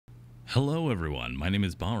Hello everyone, my name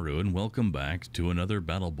is Baru and welcome back to another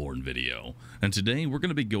Battleborn video. And today we're going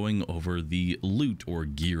to be going over the loot or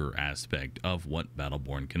gear aspect of what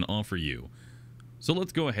Battleborn can offer you. So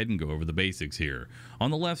let's go ahead and go over the basics here.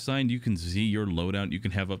 On the left side you can see your loadout. You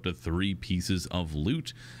can have up to 3 pieces of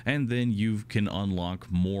loot, and then you can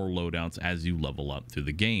unlock more loadouts as you level up through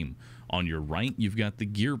the game. On your right, you've got the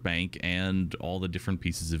gear bank and all the different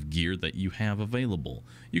pieces of gear that you have available.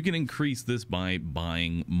 You can increase this by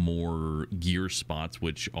buying more gear spots,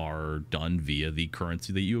 which are done via the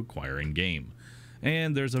currency that you acquire in game.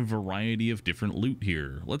 And there's a variety of different loot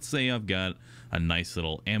here. Let's say I've got a nice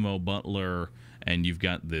little ammo butler, and you've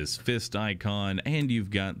got this fist icon, and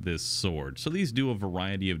you've got this sword. So these do a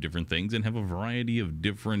variety of different things and have a variety of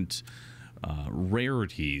different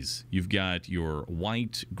rarities. You've got your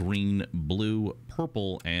white, green, blue,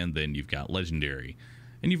 purple, and then you've got legendary.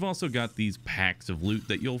 And you've also got these packs of loot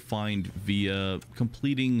that you'll find via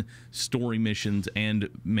completing story missions and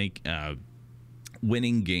make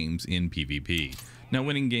winning games in PvP. Now,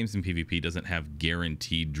 winning games in PvP doesn't have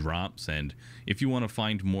guaranteed drops, and if you want to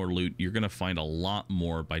find more loot, you're going to find a lot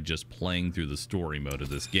more by just playing through the story mode of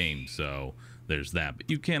this game. So there's that. But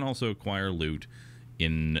you can also acquire loot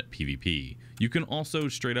in PvP. You can also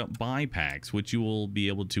straight up buy packs, which you will be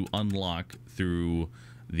able to unlock through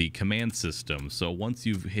the command system. So once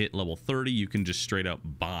you've hit level 30, you can just straight up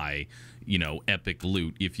buy, epic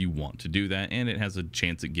loot if you want to do that, and it has a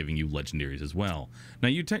chance at giving you legendaries as well. Now,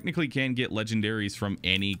 you technically can get legendaries from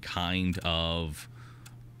any kind of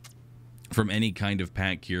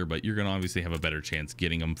pack here, but you're going to obviously have a better chance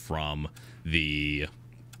getting them from the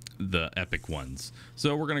epic ones.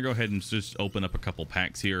 So we're going to go ahead and just open up a couple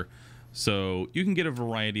packs here. So you can get a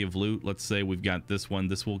variety of loot. Let's say we've got this one.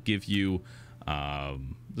 This will give you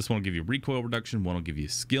recoil reduction, one will give you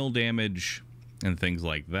skill damage and things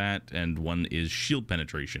like that, and one is shield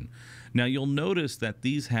penetration. Now you'll notice that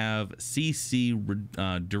these have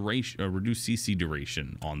CC duration, reduced CC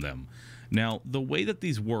duration on them. Now, the way that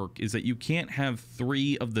these work is that you can't have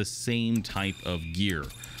 3 of the same type of gear,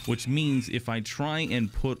 which means if I try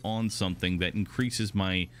and put on something that increases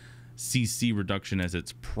my CC reduction as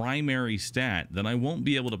its primary stat, then I won't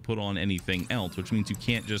be able to put on anything else, which means you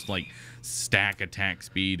can't just like stack attack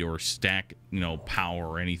speed or stack, power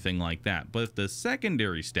or anything like that. But if the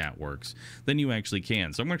secondary stat works, then you actually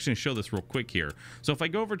can. So I'm actually going to show this real quick here. So if I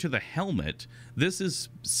go over to the helmet, this is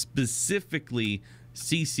specifically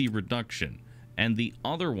CC reduction, and the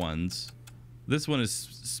other ones, this one is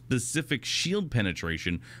specific shield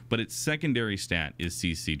penetration, but its secondary stat is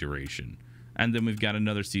CC duration. And then we've got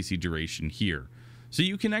another CC duration here. So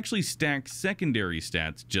you can actually stack secondary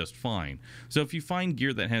stats just fine. So if you find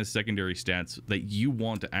gear that has secondary stats that you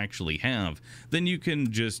want to actually have, then you can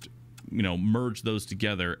just merge those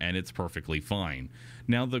together and it's perfectly fine.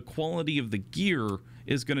 Now, the quality of the gear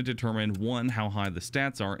is going to determine, 1, how high the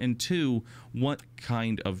stats are, and 2, what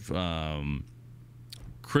kind of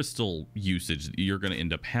crystal usage you're going to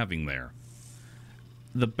end up having there.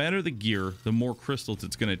 The better the gear, the more crystals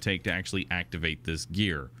it's going to take to actually activate this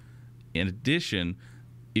gear. In addition,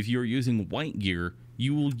 if you're using white gear,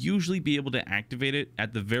 you will usually be able to activate it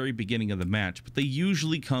at the very beginning of the match, but they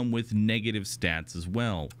usually come with negative stats as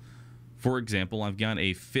well. For example, I've got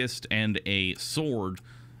a fist and a sword,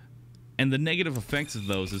 and the negative effects of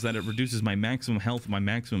those is that it reduces my maximum health, my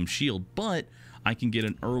maximum shield, but I can get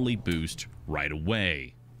an early boost right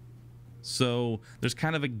away. So there's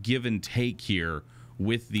kind of a give and take here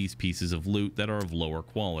with these pieces of loot that are of lower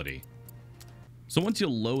quality. So once you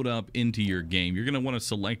load up into your game, you're going to want to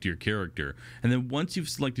select your character, and then once you've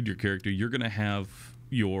selected your character, you're going to have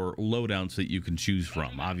your loadouts that you can choose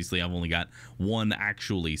from. Obviously, I've only got one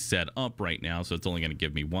actually set up right now, so it's only going to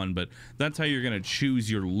give me one, but that's how you're going to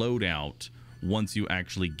choose your loadout once you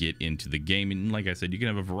actually get into the game. And like I said, you can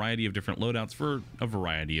have a variety of different loadouts for a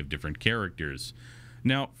variety of different characters.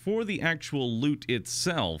 Now, for the actual loot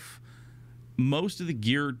itself, most of the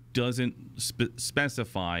gear doesn't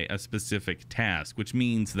specify a specific task, which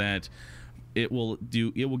means that it will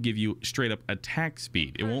give you straight up attack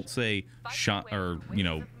speed. It won't say shot or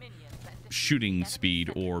shooting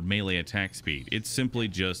speed or melee attack speed. It's simply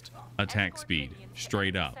just attack speed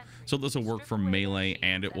straight up. So this will work for melee,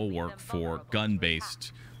 and it will work for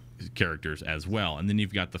gun-based characters as well. And then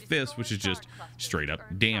you've got the fist, which is just straight up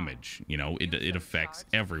damage. It affects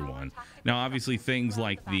everyone. Now, obviously, things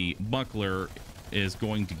like the buckler is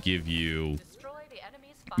going to give you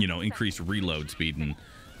increased reload speed, and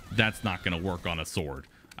that's not going to work on a sword.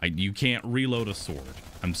 You can't reload a sword.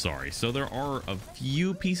 I'm sorry. So there are a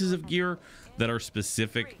few pieces of gear that are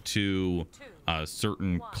specific to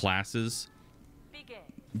certain classes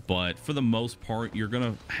But for the most part, you're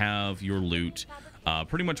going to have your loot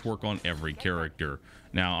pretty much work on every character.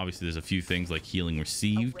 Now, obviously, there's a few things like healing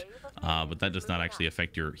received, but that does not actually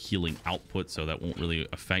affect your healing output, so that won't really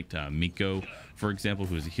affect Miko, for example,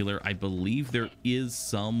 who is a healer. I believe there is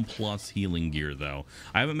some plus healing gear, though.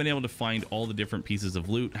 I haven't been able to find all the different pieces of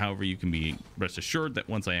loot. However, you can be rest assured that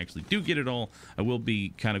once I actually do get it all, I will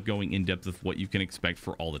be kind of going in depth with what you can expect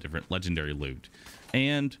for all the different legendary loot.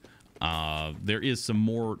 And there is some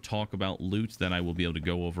more talk about loot that I will be able to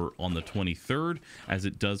go over on the 23rd, as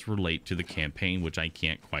it does relate to the campaign, which I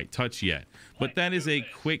can't quite touch yet. But that is a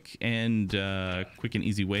quick and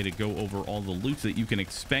easy way to go over all the loot that you can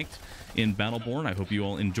expect in Battleborn. I hope you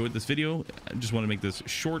all enjoyed this video. I just want to make this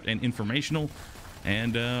short and informational,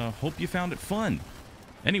 and hope you found it fun.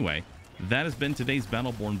 Anyway, that has been today's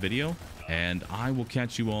Battleborn video, and I will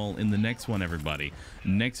catch you all in the next one, everybody.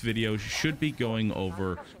 Next video should be going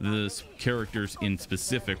over the characters in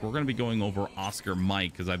specific. We're going to be going over Oscar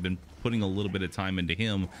Mike, because I've been putting a little bit of time into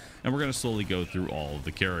him, and we're going to slowly go through all of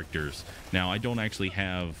the characters. Now, I don't actually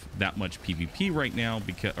have that much PvP right now, or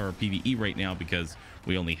PvE right now, because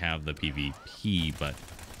we only have the PvP, but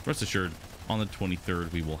rest assured, on the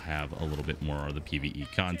 23rd, we will have a little bit more of the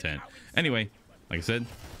PvE content. Anyway, like I said,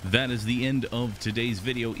 that is the end of today's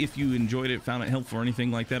video. If you enjoyed it, found it helpful or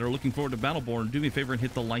anything like that, or looking forward to Battleborn, do me a favor and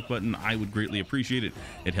hit the like button. I would greatly appreciate it.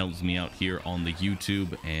 It helps me out here on the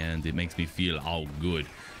YouTube, and it makes me feel all good.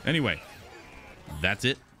 Anyway, that's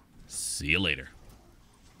it. See you later.